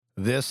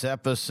This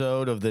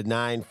episode of the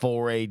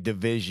 948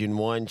 Division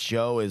I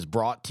show is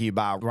brought to you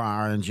by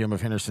Ryan and Jim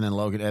of Henderson and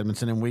Logan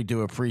Edmondson, and we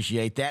do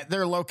appreciate that.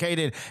 They're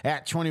located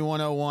at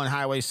 2101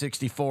 Highway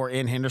 64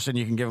 in Henderson.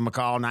 You can give them a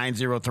call,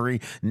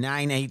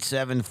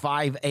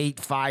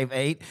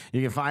 903-987-5858.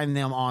 You can find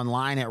them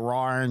online at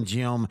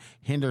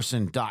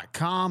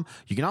rawandjimhenderson.com.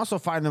 You can also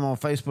find them on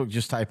Facebook.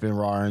 Just type in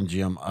Raw and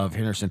Jim of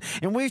Henderson.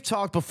 And we've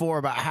talked before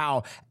about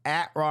how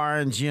at Raw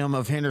and Jim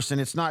of Henderson,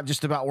 it's not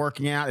just about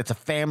working out. It's a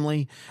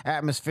family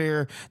atmosphere.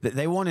 That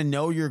they want to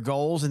know your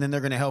goals, and then they're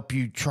going to help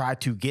you try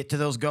to get to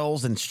those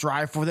goals and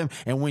strive for them.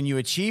 And when you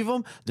achieve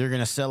them, they're going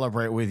to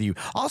celebrate with you.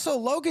 Also,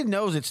 Logan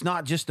knows it's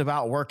not just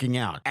about working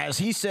out. As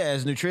he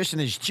says, nutrition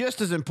is just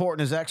as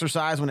important as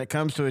exercise when it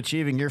comes to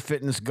achieving your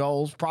fitness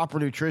goals. Proper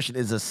nutrition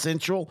is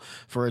essential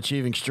for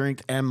achieving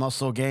strength and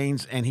muscle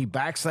gains, and he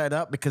backs that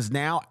up because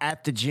now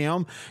at the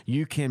gym,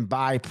 you can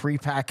buy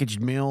prepackaged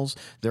meals.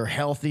 They're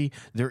healthy,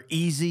 they're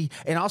easy,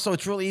 and also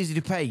it's really easy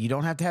to pay. You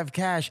don't have to have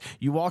cash.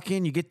 You walk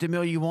in, you get the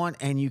meal you want,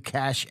 and you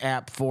cash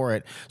app for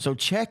it. So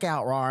check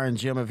out Raw and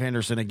Jim of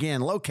Henderson,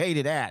 again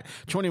located at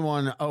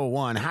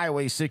 2101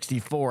 Highway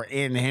 64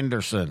 in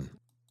Henderson.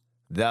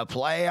 The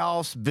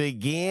playoffs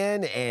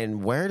begin,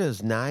 and where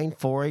does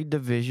 948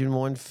 Division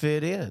I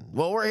fit in?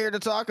 Well, we're here to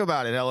talk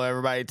about it. Hello,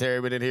 everybody.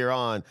 Terry Bennett here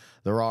on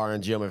the Raw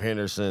and Jim of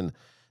Henderson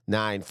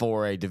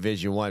 948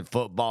 Division I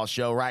football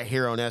show right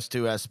here on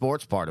S2S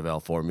Sports, part of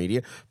L4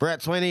 Media.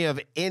 Brett Swinney of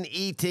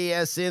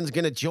NETSN is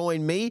going to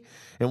join me,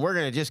 and we're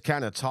going to just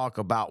kind of talk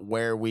about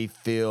where we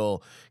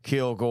feel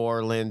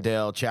Kilgore,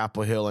 Lindale,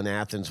 Chapel Hill, and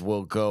Athens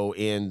will go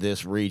in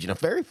this region. A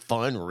very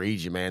fun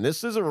region, man.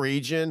 This is a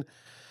region,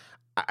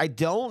 I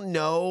don't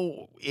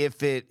know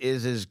if it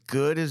is as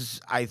good as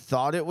I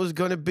thought it was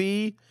going to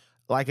be,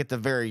 like at the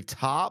very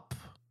top,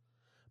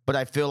 but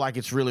I feel like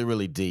it's really,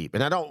 really deep.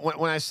 And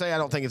when I say I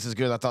don't think it's as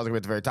good as I thought it was going to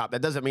be at the very top,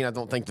 that doesn't mean I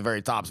don't think the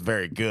very top's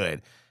very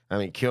good. I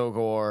mean,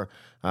 Kilgore,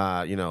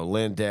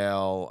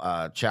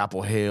 Lindale,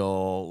 Chapel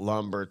Hill,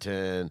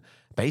 Lumberton,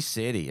 Bay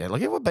City. And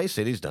look at what Bay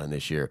City's done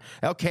this year.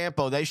 El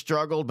Campo, they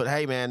struggled, but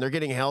hey, man, they're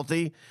getting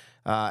healthy.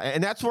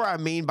 And that's where I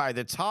mean by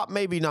the top,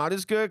 maybe not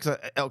as good, because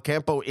El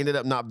Campo ended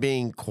up not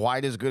being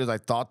quite as good as I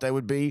thought they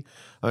would be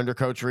under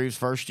Coach Reeves'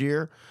 first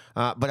year.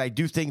 But I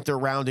do think they're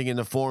rounding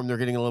into form. They're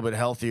getting a little bit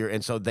healthier,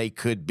 and so they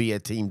could be a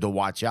team to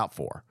watch out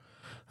for.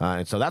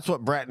 And so that's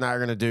what Brett and I are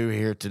going to do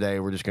here today.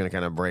 We're just going to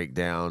kind of break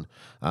down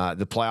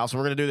the playoffs. And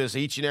we're going to do this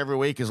each and every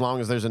week as long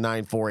as there's a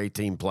 9-4-8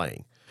 team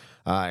playing.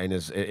 And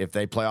if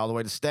they play all the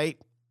way to state,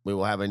 we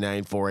will have a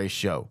 9-4-8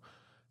 show.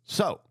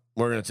 So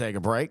we're going to take a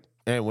break.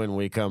 And when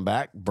we come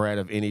back, Brett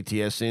of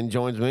NETSN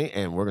joins me,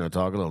 and we're going to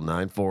talk a little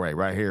 948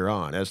 right here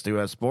on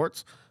S2S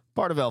Sports,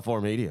 part of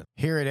L4 Media.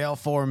 Here at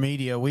L4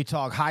 Media, we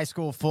talk high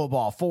school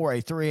football,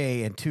 4A,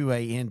 3A, and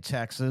 2A in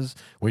Texas.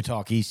 We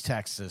talk East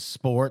Texas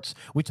sports.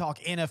 We talk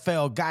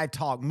NFL, guy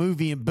talk,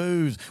 movie, and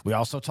booze. We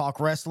also talk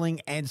wrestling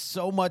and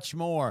so much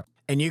more.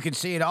 And you can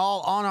see it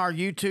all on our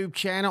YouTube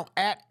channel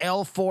at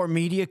L4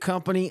 Media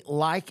Company.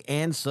 Like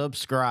and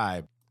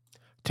subscribe.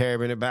 Terry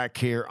Bennett back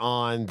here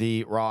on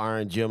the Raw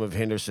and Jim of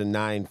Henderson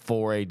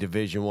 9-4A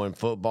Division I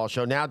football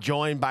show. Now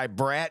joined by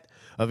Brett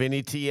of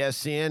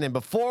NETSN. And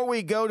before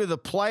we go to the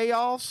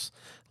playoffs,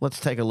 let's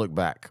take a look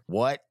back.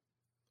 What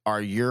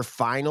are your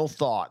final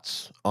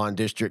thoughts on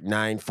District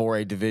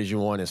 9-4A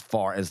Division I as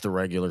far as the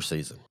regular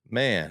season?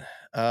 Man,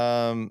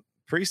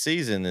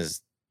 preseason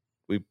is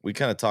we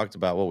kind of talked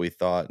about what we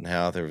thought and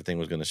how everything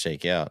was going to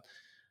shake out.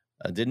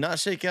 Did not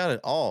shake out at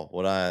all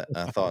what I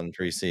thought in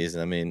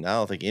preseason. I mean, I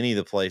don't think any of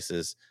the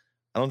places,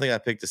 I don't think I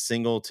picked a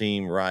single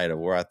team right of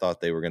where I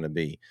thought they were going to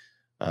be.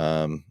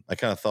 I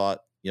kind of thought,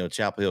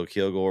 Chapel Hill,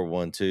 Kilgore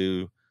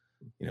 1-2,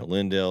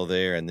 Lindale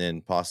there, and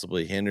then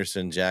possibly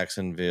Henderson,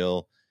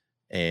 Jacksonville,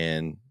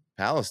 and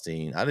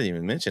Palestine. I didn't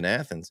even mention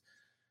Athens.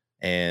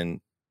 And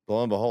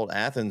lo and behold,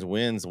 Athens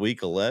wins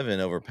week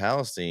 11 over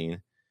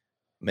Palestine,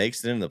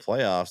 makes it into the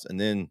playoffs,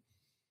 and then,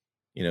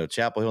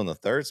 Chapel Hill in the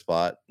third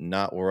spot,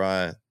 not where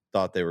I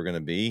thought they were going to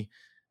be.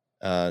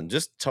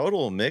 Just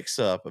total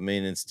mix-up. I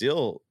mean, and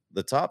still,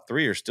 the top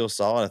three are still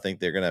solid. I think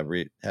they're going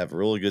to have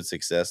really good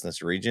success in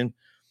this region.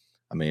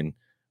 I mean,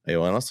 I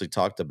honestly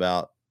talked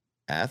about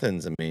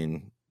Athens. I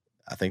mean,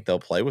 I think they'll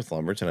play with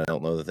Lumberton. I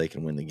don't know that they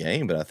can win the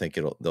game, but I think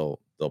they'll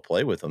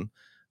play with them.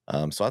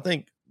 So I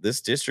think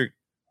this district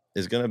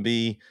is going to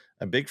be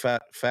a big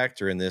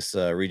factor in this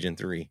Region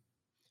 3.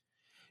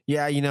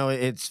 Yeah,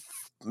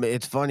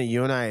 it's funny.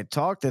 You and I had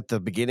talked at the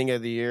beginning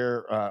of the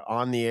year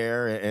on the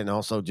air and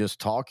also just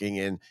talking.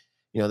 And,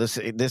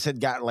 this had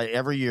gotten like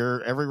every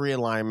year, every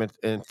realignment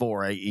in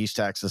 4A East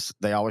Texas,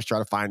 they always try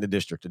to find the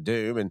District of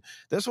Doom. And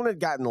this one had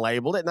gotten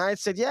labeled it. And I had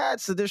said, yeah,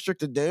 it's the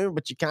District of Doom,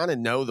 but you kind of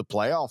know the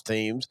playoff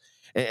teams.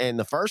 And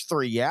the first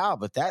three, yeah,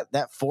 but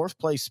that fourth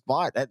place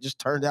spot, that just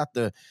turned out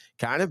to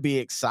kind of be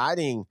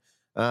exciting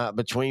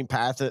between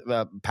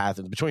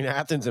between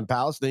Athens and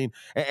Palestine,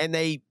 and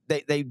they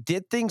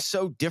did things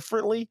so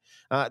differently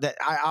that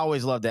I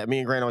always love that. Me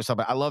and Grant always talk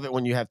about. I love it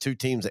when you have two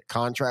teams that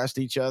contrast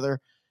each other,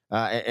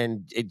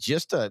 and it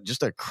just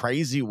a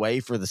crazy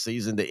way for the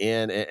season to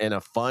end, and a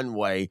fun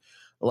way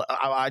Well,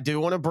 I do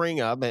want to bring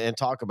up and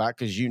talk about,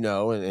 because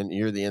and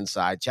you're the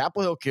inside,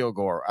 Chapel Hill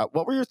Kilgore.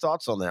 What were your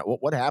thoughts on that?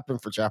 What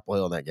happened for Chapel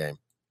Hill in that game?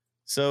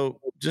 So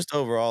just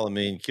overall, I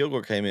mean,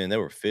 Kilgore came in, they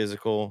were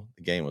physical.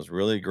 The game was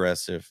really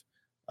aggressive.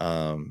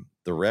 The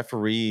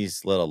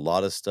referees let a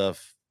lot of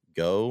stuff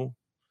go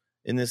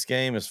in this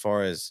game as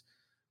far as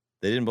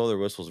they didn't blow their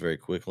whistles very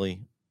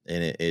quickly.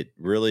 And it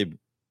really,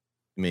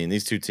 I mean,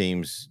 these two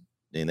teams,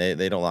 and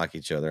they don't like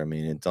each other. I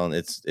mean,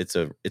 it's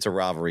a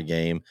rivalry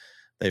game.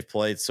 They've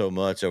played so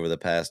much over the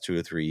past 2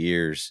 or 3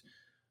 years.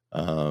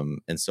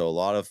 And so a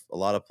lot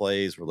of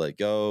plays were let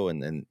go,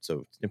 and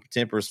so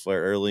tempers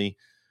flare early.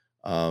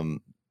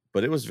 Um,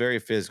 but it was very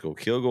physical.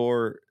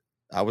 Kilgore,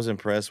 I was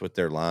impressed with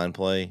their line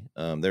play.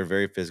 They're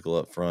very physical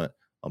up front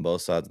on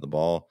both sides of the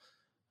ball.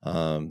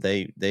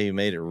 They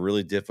made it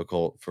really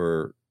difficult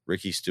for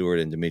Ricky Stewart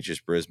and Demetrius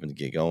Brisbane to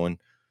get going.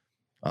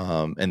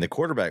 And the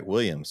quarterback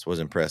Williams was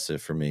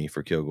impressive for me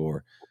for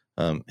Kilgore.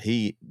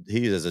 He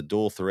is a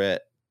dual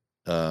threat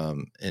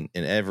in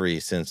every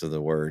sense of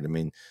the word. I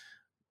mean,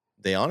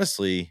 they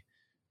honestly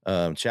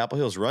Chapel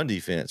Hill's run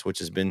defense, which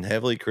has been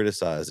heavily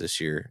criticized this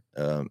year,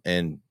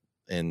 and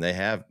they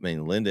have. I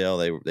mean,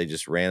 Lindell, they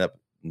just ran up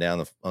and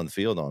down on the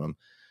field on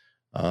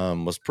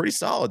them. Was pretty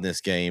solid in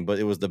this game, but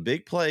it was the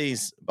big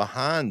plays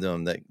behind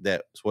them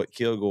that's what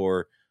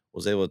Kilgore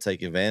was able to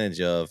take advantage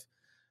of,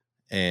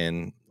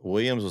 and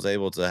Williams was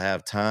able to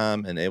have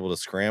time and able to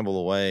scramble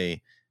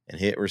away and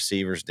hit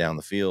receivers down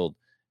the field,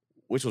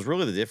 which was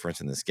really the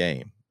difference in this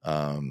game.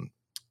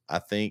 I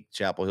think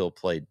Chapel Hill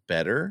played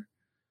better,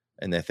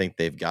 and I think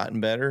they've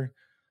gotten better.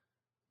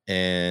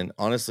 And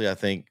honestly, I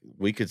think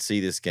we could see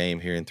this game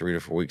here in 3 to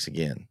 4 weeks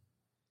again.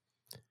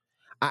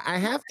 I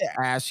have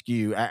to ask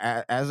you,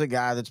 as a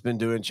guy that's been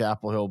doing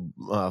Chapel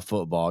Hill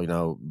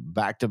football,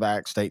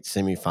 back-to-back state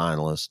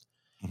semifinalist,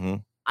 Mm-hmm.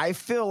 I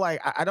feel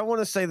like I don't want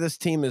to say this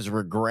team has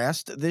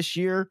regressed this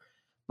year,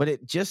 but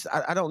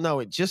I don't know.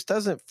 It just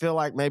doesn't feel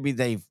like maybe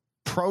they've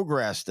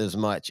progressed as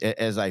much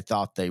as I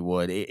thought they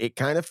would. It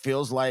kind of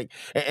feels like,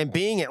 and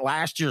being at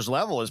last year's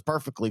level is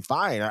perfectly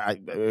fine.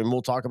 And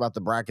we'll talk about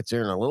the brackets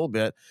here in a little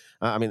bit.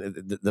 I mean,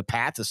 the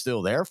path is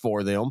still there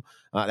for them.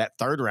 That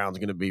third round is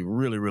going to be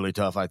really, really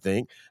tough, I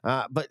think.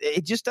 But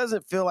it just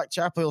doesn't feel like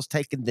Chapel Hill's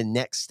taken the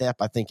next step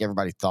I think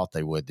everybody thought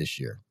they would this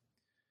year.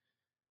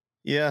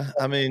 Yeah,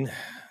 I mean,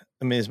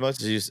 as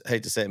much as you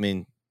hate to say, I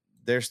mean,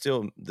 they're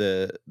still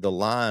the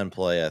line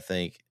play. I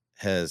think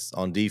has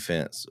on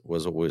defense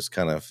was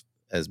kind of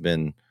has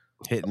been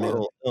Hit a and miss.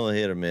 little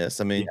hit or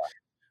miss. I mean,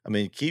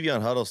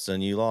 Kevion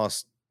Huddleston, you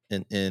lost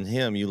in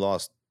him. You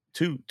lost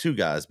two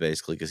guys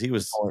basically because he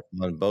was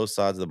on both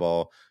sides of the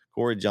ball.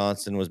 Corey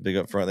Johnson was big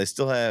up front. They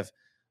still have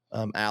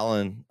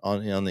Allen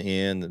on the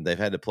end. They've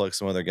had to plug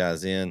some other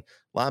guys in.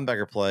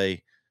 Linebacker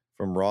play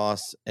from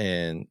Ross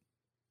and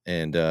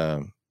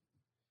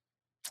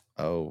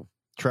oh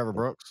Trevor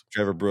Brooks.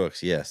 Trevor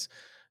Brooks, yes,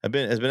 has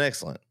been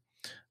excellent.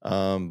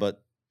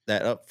 But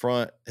that up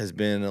front has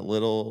been a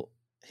little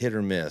hit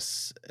or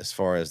miss as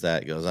far as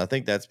that goes. I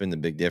think that's been the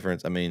big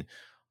difference. I mean,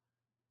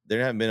 they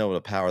haven't been able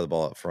to power the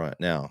ball up front.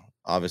 Now,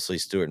 obviously,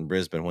 Stewart and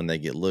Brisbane, when they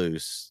get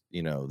loose,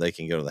 they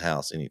can go to the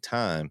house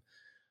anytime.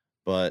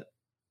 But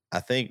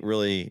I think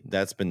really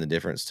that's been the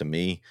difference to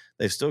me.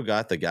 They've still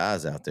got the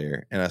guys out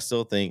there, and I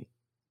still think,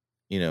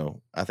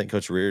 I think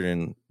Coach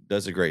Reardon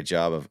does a great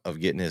job of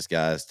getting his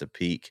guys to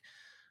peak.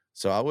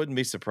 So I wouldn't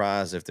be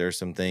surprised if there's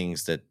some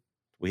things that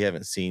we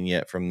haven't seen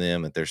yet from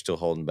them that they're still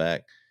holding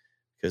back.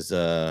 Because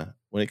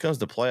when it comes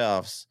to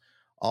playoffs,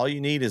 all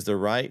you need is the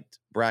right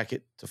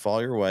bracket to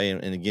fall your way.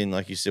 And again,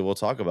 like you said, we'll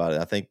talk about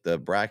it. I think the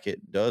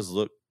bracket does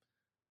look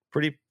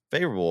pretty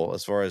favorable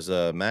as far as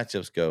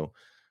matchups go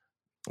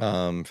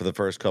for the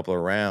first couple of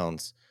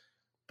rounds.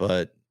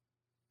 But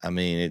I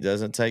mean, it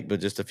doesn't take but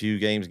just a few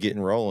games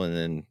getting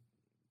rolling,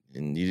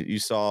 and you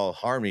saw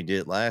Harmony did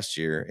it last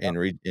year in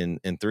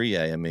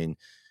 3A. I mean,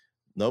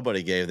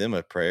 nobody gave them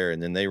a prayer,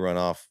 and then they run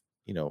off,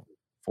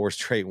 4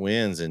 straight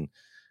wins and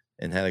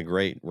had a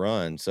great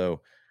run.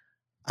 So,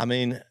 I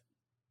mean,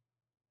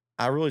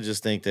 I really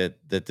just think that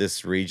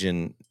this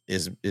region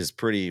is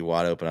pretty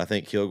wide open. I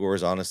think Kilgore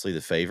is honestly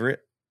the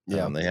favorite.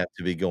 Yeah. They have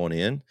to be going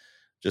in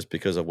just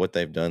because of what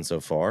they've done so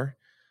far.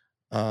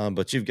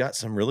 But you've got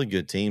some really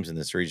good teams in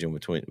this region.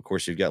 Of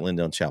course, you've got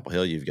Lindale and Chapel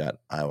Hill. You've got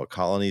Iowa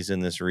Colonies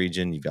in this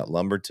region. You've got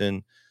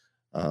Lumberton.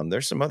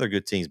 There's some other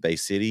good teams, Bay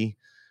City.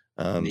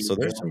 So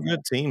there's some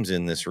good teams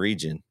in this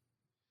region.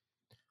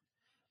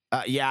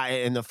 Yeah,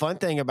 and the fun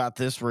thing about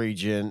this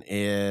region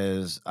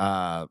is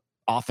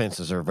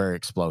offenses are very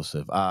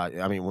explosive.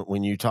 I mean,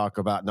 when you talk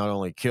about not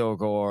only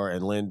Kilgore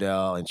and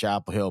Lindale and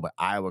Chapel Hill, but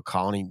Iowa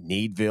Colony,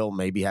 Needville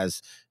maybe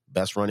has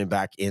best running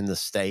back in the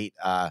state.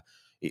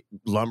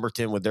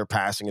 Lumberton with their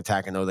passing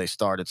attack, I know they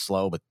started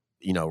slow, but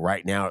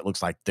right now it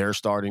looks like they're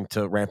starting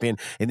to ramp in.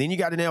 And then you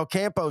got an El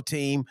Campo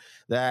team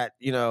that,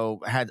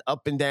 had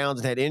up and downs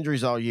and had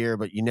injuries all year,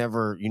 but you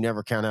never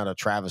count out a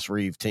Travis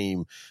Reeve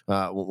team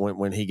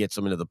when he gets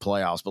them into the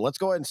playoffs. But let's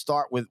go ahead and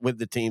start with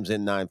the teams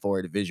in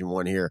 9-4 Division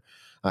I here.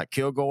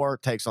 Kilgore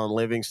takes on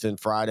Livingston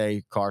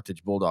Friday,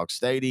 Carthage Bulldog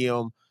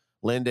Stadium.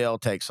 Lindale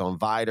takes on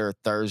Vidor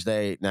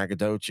Thursday at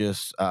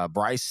Nacogdoches,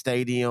 Bryce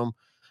Stadium.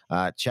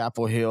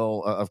 Chapel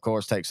Hill, of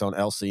course, takes on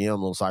LCM,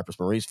 Little Cypress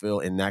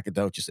Mauriceville, in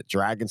Nacogdoches at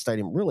Dragon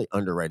Stadium. Really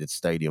underrated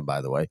stadium, by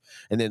the way.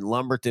 And then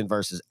Lumberton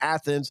versus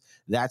Athens.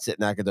 That's at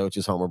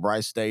Nacogdoches, Homer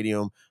Bryce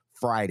Stadium,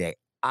 Friday.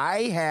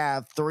 I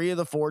have 3 of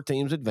the 4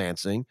 teams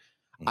advancing.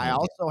 I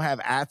also have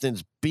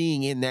Athens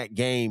being in that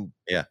game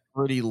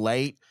pretty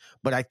late.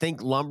 But I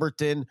think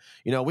Lumberton,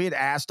 we had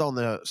asked on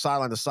the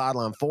Sideline to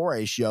Sideline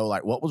 4A show,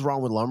 like, what was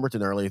wrong with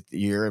Lumberton earlier in the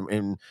year?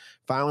 And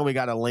finally, we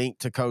got a link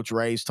to Coach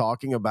Ray's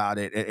talking about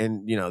it.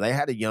 And they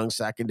had a young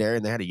secondary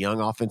and they had a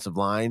young offensive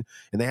line,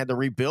 and they had to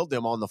rebuild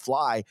them on the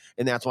fly.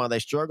 And that's why they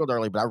struggled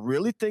early. But I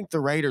really think the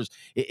Raiders,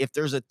 if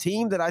there's a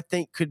team that I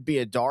think could be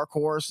a dark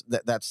horse,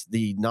 that's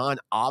the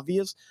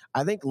non-obvious,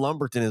 I think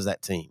Lumberton is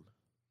that team.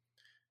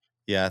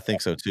 Yeah, I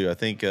think so too. I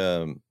think we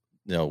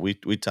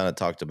kind of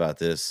talked about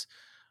this.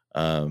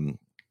 I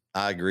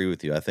agree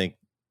with you. I think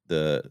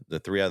the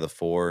 3 out of the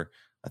 4,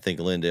 I think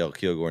Lindale,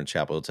 Kilgore, and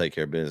Chapel will take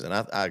care of business.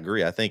 And I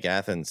agree. I think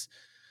Athens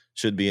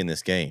should be in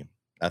this game.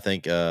 I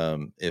think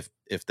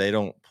if they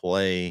don't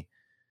play,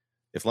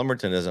 if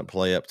Lumberton doesn't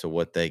play up to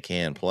what they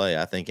can play,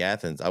 I think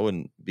Athens, I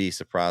wouldn't be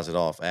surprised at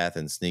all if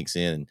Athens sneaks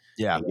in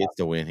and gets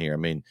the win here. I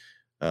mean,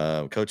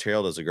 Coach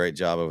Harold does a great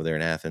job over there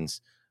in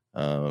Athens.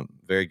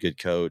 Very good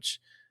coach.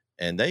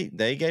 And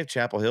they gave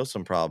Chapel Hill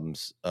some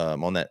problems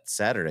on that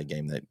Saturday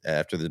game that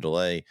after the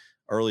delay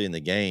early in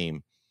the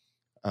game.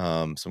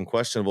 Some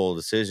questionable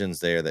decisions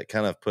there that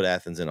kind of put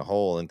Athens in a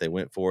hole. And they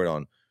went for it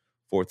on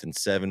 4th and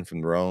 7 from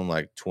their own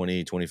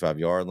 20,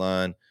 25-yard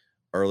line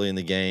early in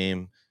the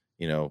game.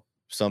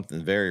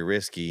 Something very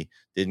risky.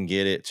 Didn't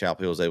get it.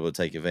 Chapel Hill was able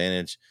to take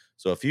advantage.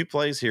 So a few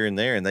plays here and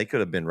there, and they could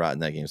have been right in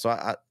that game. So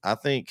I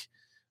think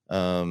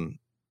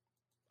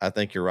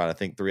you're right. I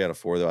think 3 out of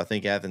 4, though. I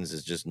think Athens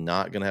is just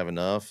not going to have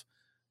enough.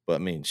 But, I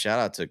mean, shout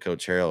out to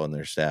Coach Harrell and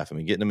their staff. I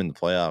mean, getting them in the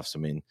playoffs. I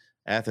mean,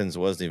 Athens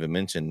wasn't even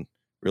mentioned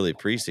really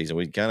preseason.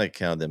 We kind of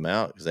counted them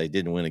out because they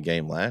didn't win a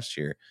game last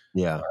year.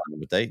 Yeah.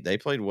 But they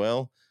played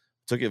well,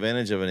 took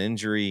advantage of an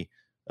injury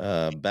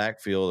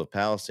backfield of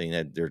Palestine.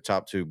 Had their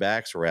top 2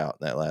 backs were out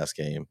in that last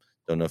game.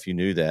 Don't know if you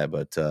knew that,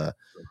 but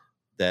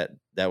that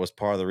was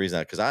part of the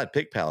reason. Because I had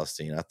picked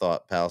Palestine. I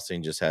thought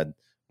Palestine just had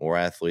more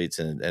athletes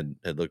and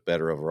had looked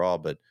better overall.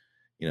 But,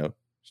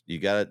 you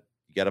got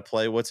to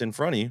play what's in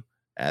front of you.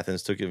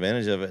 Athens took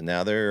advantage of it, and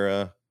now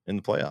they're in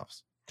the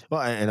playoffs.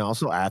 Well, and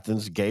also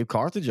Athens gave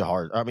Carthage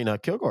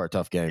Kilgore a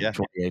tough game,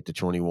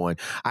 28-21.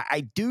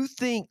 I do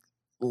think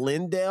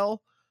Lindale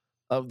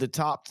of the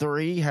top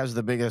 3 has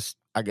the biggest,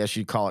 I guess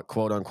you'd call it,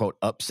 quote unquote,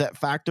 upset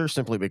factor,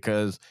 simply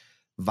because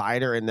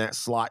Vidor in that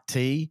slot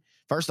T.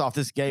 First off,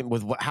 this game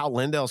with how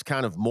Lindale's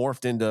kind of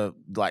morphed into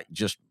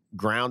just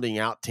grounding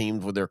out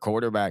teams with their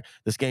quarterback,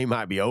 this game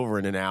might be over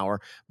in an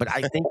hour. But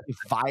I think if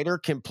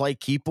Vidor can play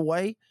keep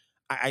away,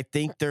 I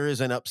think there is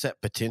an upset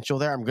potential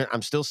there.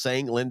 I'm still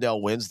saying Lindale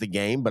wins the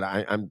game, but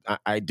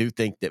I do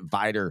think that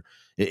Vidor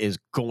is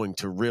going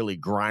to really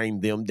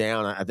grind them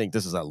down. I think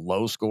this is a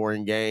low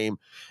scoring game.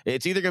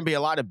 It's either going to be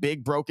a lot of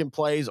big broken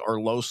plays or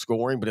low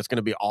scoring, but it's going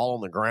to be all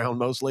on the ground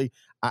mostly.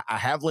 I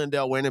have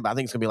Lindale winning, but I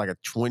think it's going to be like a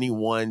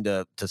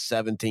 21-17,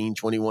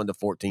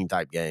 21-14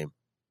 type game.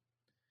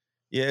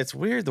 Yeah, it's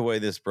weird the way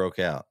this broke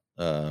out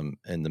in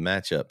the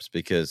matchups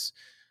because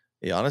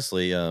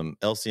honestly,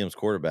 LCM's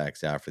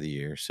quarterback's out for the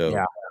year.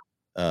 So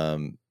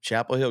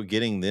Chapel Hill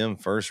getting them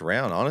first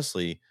round,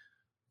 honestly,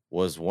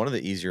 was one of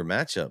the easier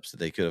matchups that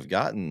they could have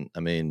gotten. I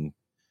mean,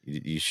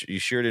 you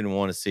sure didn't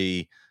want to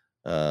see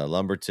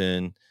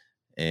Lumberton,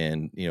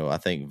 and, I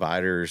think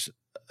Vidor's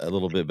a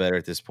little bit better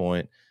at this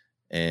point.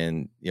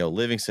 And,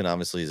 Livingston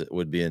obviously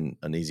would be an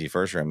easy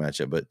first round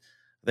matchup, but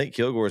I think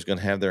Kilgore is going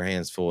to have their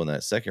hands full in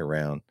that second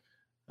round.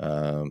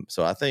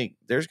 So I think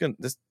there's going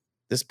to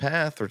this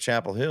path for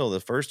Chapel Hill, the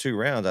first 2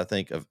 rounds, I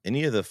think, of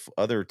any of the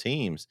other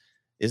teams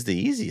is the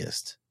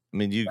easiest. I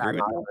mean, do you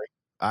agree with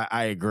that?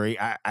 I agree.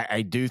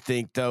 I do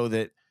think, though,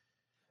 that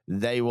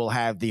they will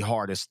have the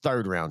hardest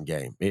 3rd round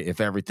game if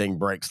everything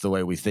breaks the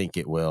way we think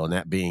it will, and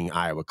that being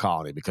Iowa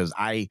Colony, because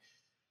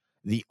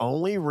the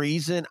only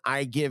reason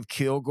I give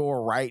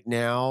Kilgore right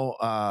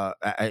now,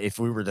 if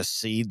we were to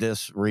seed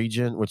this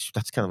region, which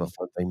that's kind of a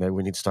fun thing maybe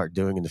we need to start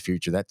doing in the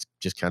future. That's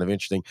just kind of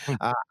interesting.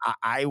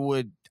 I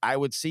would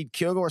seed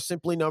Kilgore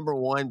simply number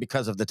 1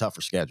 because of the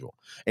tougher schedule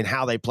and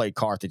how they played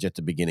Carthage at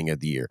the beginning of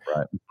the year.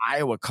 Right.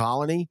 Iowa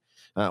Colony,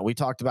 we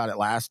talked about it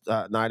last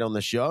night on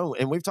the show,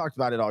 and we've talked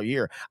about it all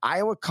year.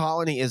 Iowa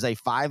Colony is a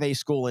 5A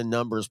school in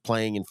numbers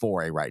playing in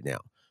 4A right now.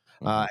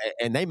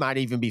 And they might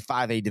even be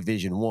 5A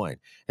Division I.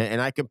 And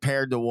I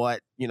compared to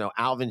what,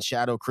 Alvin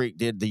Shadow Creek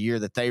did the year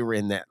that they were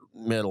in that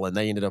middle and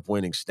they ended up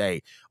winning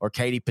state, or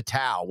Katy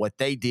Patel, what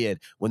they did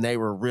when they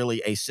were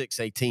really a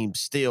 6A team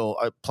still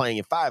playing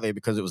in 5A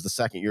because it was the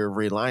second year of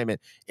realignment,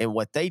 and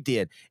what they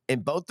did.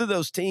 And both of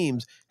those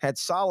teams had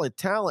solid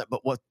talent,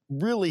 but what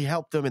really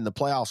helped them in the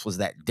playoffs was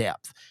that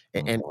depth.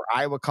 And for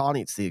Iowa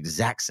Colony, it's the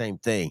exact same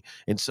thing.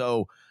 And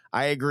so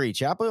I agree.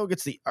 Chapel Hill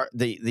gets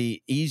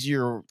the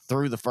easier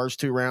through the first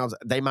 2 rounds.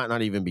 They might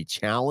not even be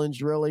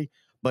challenged really,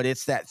 but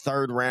it's that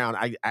third round.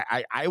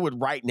 I would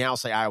right now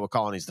say Iowa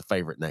Colony's the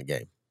favorite in that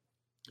game.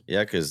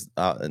 Yeah, because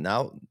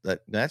now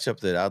that matchup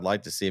that I'd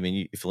like to see. I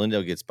mean, if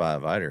Lindale gets by a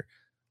Viter,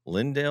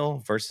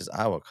 Lindale versus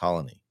Iowa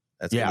Colony,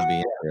 that's going to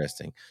be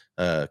interesting.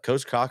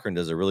 Coach Cochran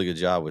does a really good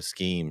job with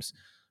schemes,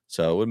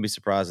 so I wouldn't be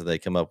surprised if they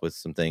come up with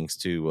some things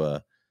to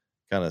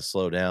kind of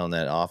slow down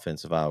that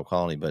offense of Iowa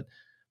Colony. But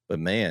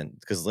man,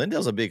 because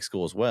Lindale's a big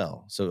school as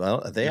well, so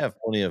they have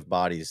plenty of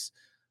bodies.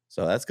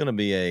 So that's going to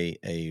be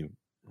a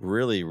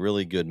really,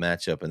 really good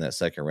matchup in that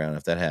second round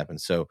if that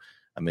happens. So,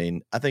 I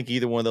mean, I think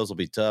either one of those will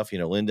be tough. You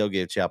know, Lindale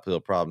gave Chapel Hill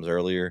problems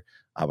earlier.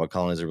 Iowa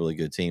Colony is a really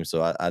good team.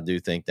 So I do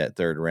think that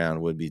third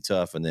round would be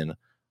tough. And then,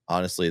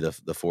 honestly,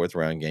 the fourth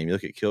round game, you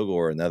look at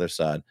Kilgore on the other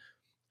side.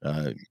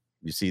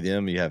 You see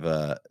them. You have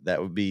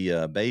that would be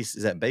Base.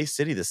 Is that Bay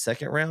City the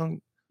second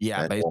round?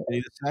 Yeah, Bay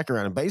City the second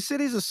round. And Bay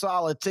City's a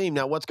solid team.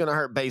 Now, what's going to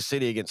hurt Bay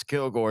City against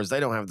Kilgore is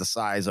they don't have the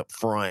size up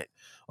front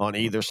on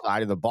either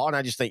side of the ball. And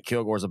I just think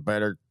Kilgore's a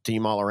better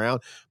team all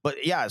around.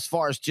 But, yeah, as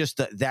far as just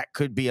that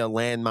could be a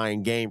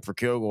landmine game for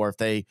Kilgore if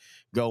they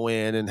go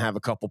in and have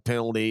a couple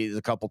penalties,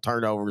 a couple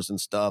turnovers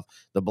and stuff.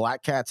 The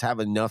Black Cats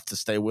have enough to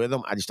stay with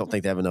them. I just don't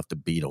think they have enough to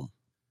beat them.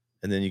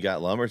 And then you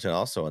got Lumberton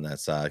also on that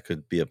side.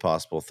 Could be a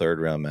possible third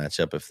round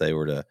matchup if they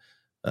were to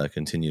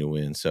continue to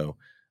win. So,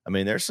 I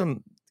mean, there's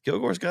some –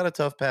 Kilgore's got a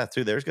tough path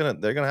too. They're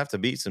gonna have to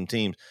beat some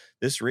teams.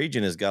 This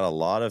region has got a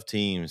lot of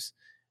teams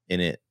in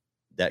it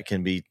that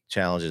can be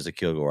challenges to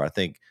Kilgore. I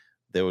think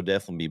they would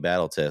definitely be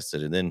battle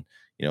tested. And then,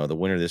 you know, the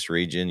winner of this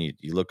region,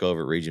 you look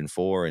over at Region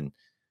 4 and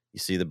you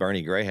see the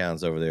Bernie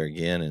Greyhounds over there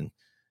again, and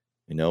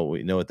we know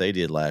what they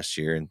did last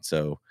year. And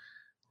so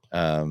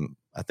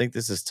I think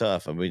this is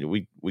tough. I mean,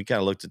 we kind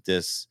of looked at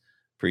this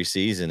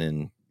preseason,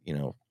 and you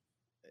know,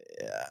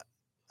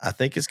 I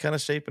think it's kind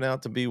of shaping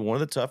out to be one of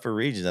the tougher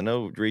regions. I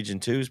know Region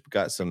 2's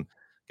got some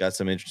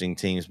interesting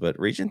teams, but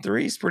Region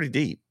 3 is pretty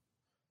deep.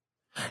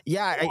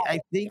 Yeah, I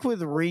think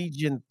with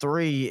Region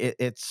 3,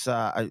 it's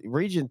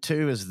Region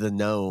 2 is the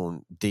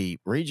known deep.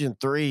 Region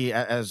 3,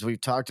 as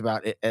we've talked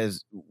about,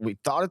 as we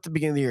thought at the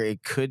beginning of the year,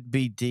 it could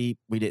be deep.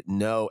 We didn't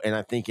know, and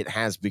I think it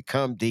has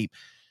become deep.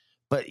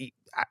 But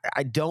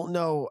I don't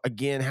know,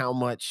 again, how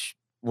much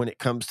when it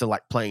comes to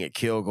like playing at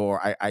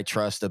Kilgore, I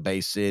trust a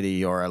Bay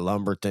City or a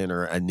Lumberton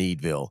or a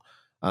Needville.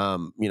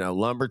 You know,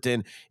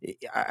 Lumberton,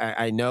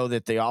 I know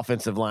that the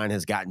offensive line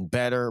has gotten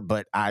better,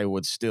 but I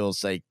would still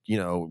say, you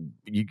know,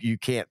 you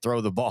can't throw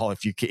the ball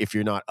if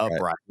you're not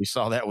upright. Right. We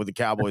saw that with the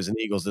Cowboys and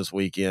Eagles this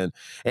weekend.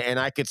 And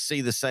I could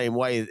see the same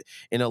way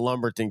in a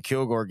Lumberton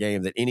Kilgore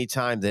game, that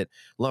anytime that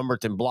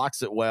Lumberton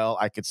blocks it well,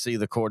 I could see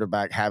the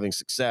quarterback having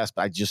success.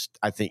 But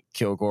I think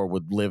Kilgore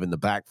would live in the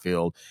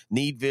backfield.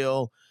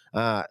 Needville,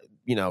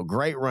 you know,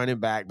 great running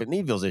back, but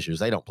Needville's issues,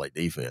 they don't play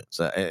defense.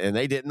 And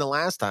they didn't the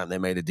last time they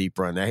made a deep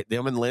run.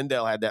 Them and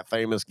Lindale had that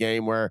famous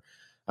game where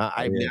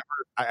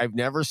I've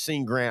never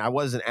seen Grant. I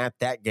wasn't at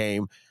that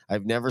game.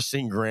 I've never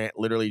seen Grant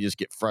literally just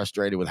get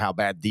frustrated with how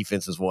bad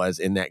defenses was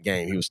in that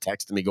game. He was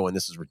texting me going,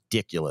 "This is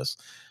ridiculous."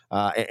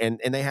 And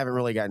they haven't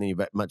really gotten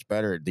much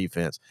better at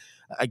defense.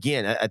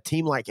 Again, a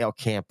team like El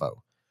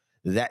Campo,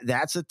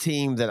 that's a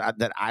team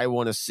that I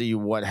want to see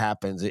what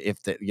happens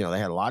if they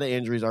had a lot of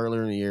injuries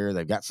earlier in the year.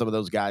 They've got some of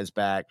those guys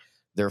back.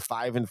 Their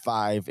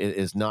 5-5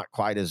 is not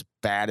quite as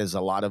bad as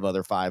a lot of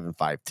other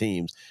 5-5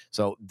 teams.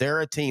 So they're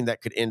a team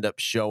that could end up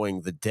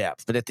showing the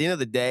depth. But at the end of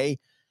the day,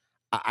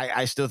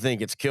 I still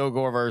think it's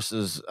Kilgore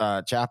versus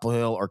Chapel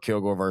Hill or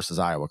Kilgore versus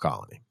Iowa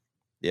Colony.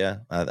 Yeah,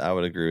 I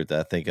would agree with that.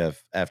 I think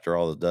after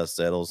all the dust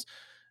settles,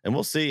 and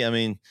we'll see. I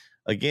mean,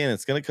 again,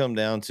 it's going to come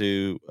down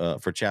to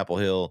for Chapel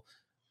Hill.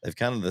 They've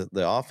kind of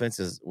the offense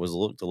was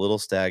looked a little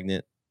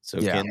stagnant. So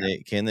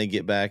can they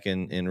get back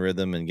in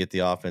rhythm and get the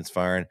offense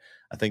firing?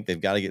 I think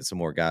they've got to get some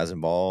more guys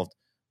involved.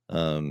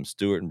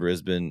 Stewart and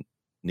Brisbane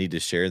need to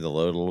share the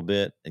load a little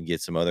bit and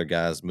get some other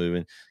guys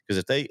moving,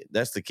 because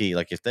that's the key.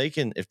 Like if they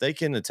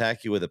can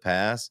attack you with a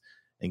pass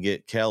and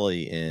get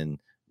Kelly and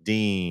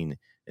Dean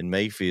and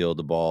Mayfield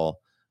the ball,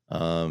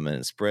 and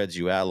it spreads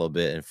you out a little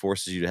bit and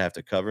forces you to have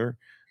to cover,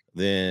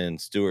 then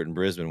Stewart and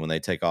Brisbane, when they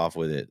take off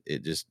with it,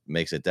 it just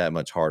makes it that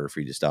much harder for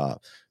you to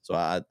stop. So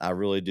I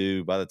really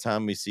do. By the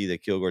time we see the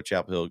Kilgore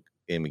Chapel Hill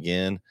game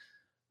again,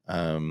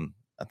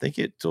 I think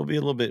it will be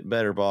a little bit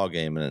better ball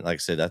game. And like I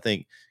said, I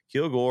think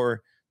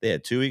Kilgore, they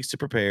had 2 weeks to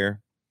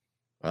prepare.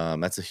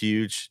 That's a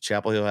huge.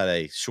 Chapel Hill had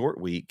a short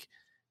week,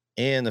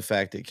 and the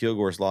fact that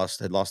Kilgore's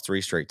had lost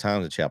 3 straight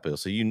times at Chapel Hill,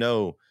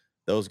 so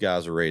those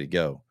guys are ready to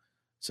go.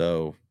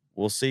 So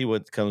we'll see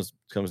what comes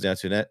down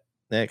to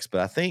next.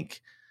 But I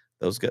think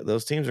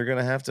those teams are going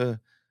to have to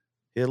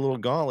hit a little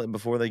gauntlet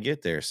before they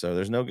get there. So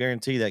there's no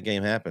guarantee that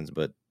game happens,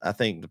 but I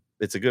think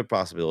it's a good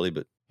possibility.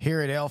 But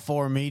here at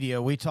L4 Media,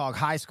 we talk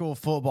high school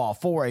football,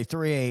 4A,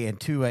 3A, and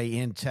 2A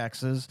in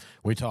Texas.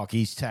 We talk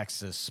East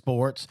Texas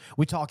sports.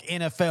 We talk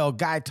NFL,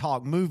 guy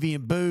talk, movie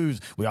and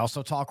booze. We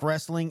also talk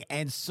wrestling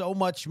and so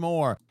much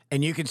more.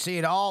 And you can see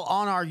it all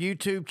on our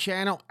YouTube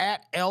channel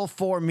at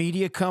L4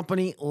 Media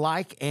Company.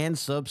 Like and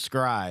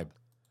subscribe.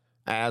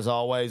 As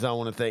always, I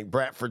want to thank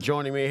Brett for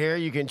joining me here.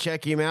 You can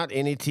check him out,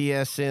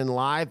 NETSN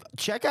Live.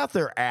 Check out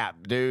their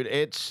app, dude.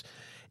 It's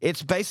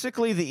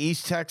basically the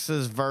East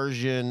Texas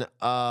version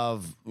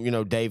of,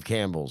 Dave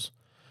Campbell's.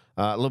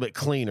 A little bit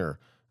cleaner,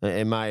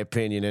 in my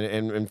opinion.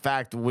 And in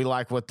fact, we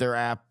like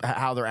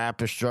how their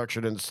app is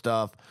structured and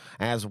stuff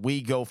as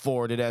we go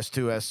forward at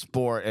S2S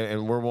Sport.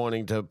 And we're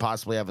wanting to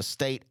possibly have a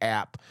state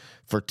app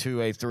for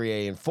 2A,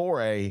 3A, and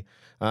 4A.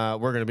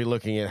 We're going to be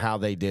looking at how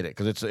they did it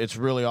because it's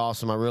really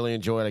awesome. I really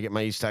enjoy it. I get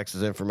my East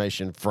Texas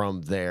information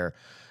from there.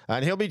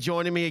 And he'll be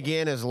joining me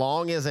again as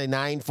long as a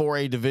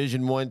 9-4A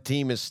Division I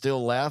team is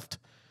still left.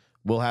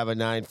 We'll have a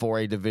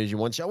 9-4A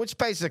Division I show, which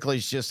basically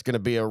is just going to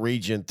be a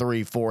Region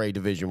 3 4A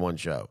Division I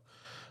show.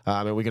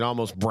 We can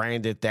almost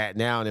brand it that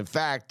now. And in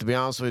fact, to be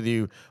honest with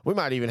you, we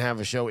might even have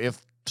a show if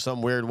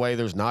some weird way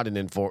there's not a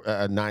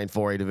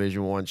 9-4A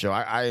Division I show.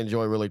 I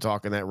enjoy really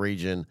talking that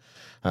region.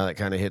 That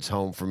kind of hits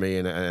home for me,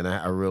 and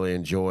I really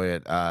enjoy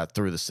it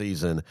through the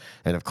season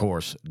and, of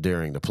course,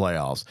 during the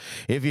playoffs.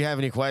 If you have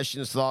any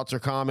questions, thoughts, or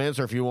comments,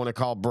 or if you want to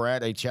call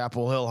Brett a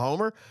Chapel Hill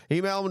homer,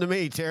 email them to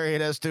me, Terry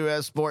at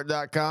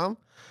S2SSport.com,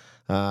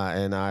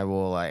 and I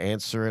will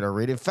answer it or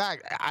read it. In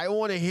fact, I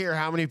want to hear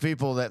how many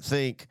people that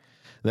think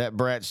that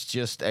Brett's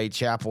just a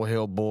Chapel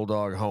Hill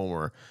Bulldog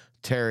homer.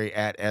 Terry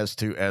at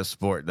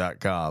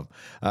S2SSport.com.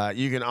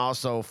 You can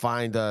also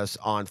find us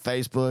on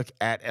Facebook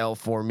at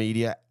L4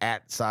 Media,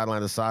 at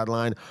Sideline to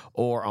Sideline,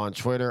 or on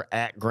Twitter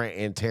at Grant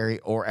and Terry,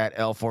 or at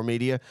L4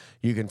 Media.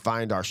 You can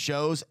find our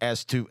shows,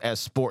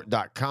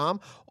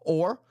 S2SSport.com,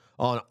 or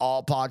on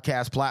all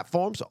podcast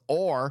platforms,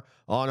 or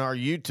on our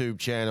YouTube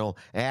channel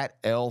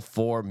at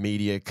L4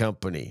 Media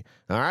Company.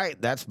 All right,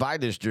 that's by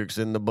districts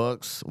in the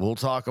books. We'll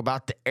talk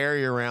about the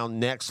area round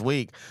next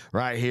week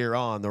right here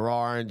on the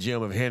Raw and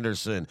Jim of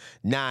Henderson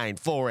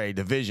 9-4A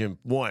Division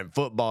I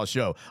football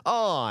show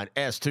on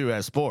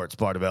S2S Sports,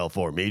 part of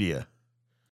L4 Media.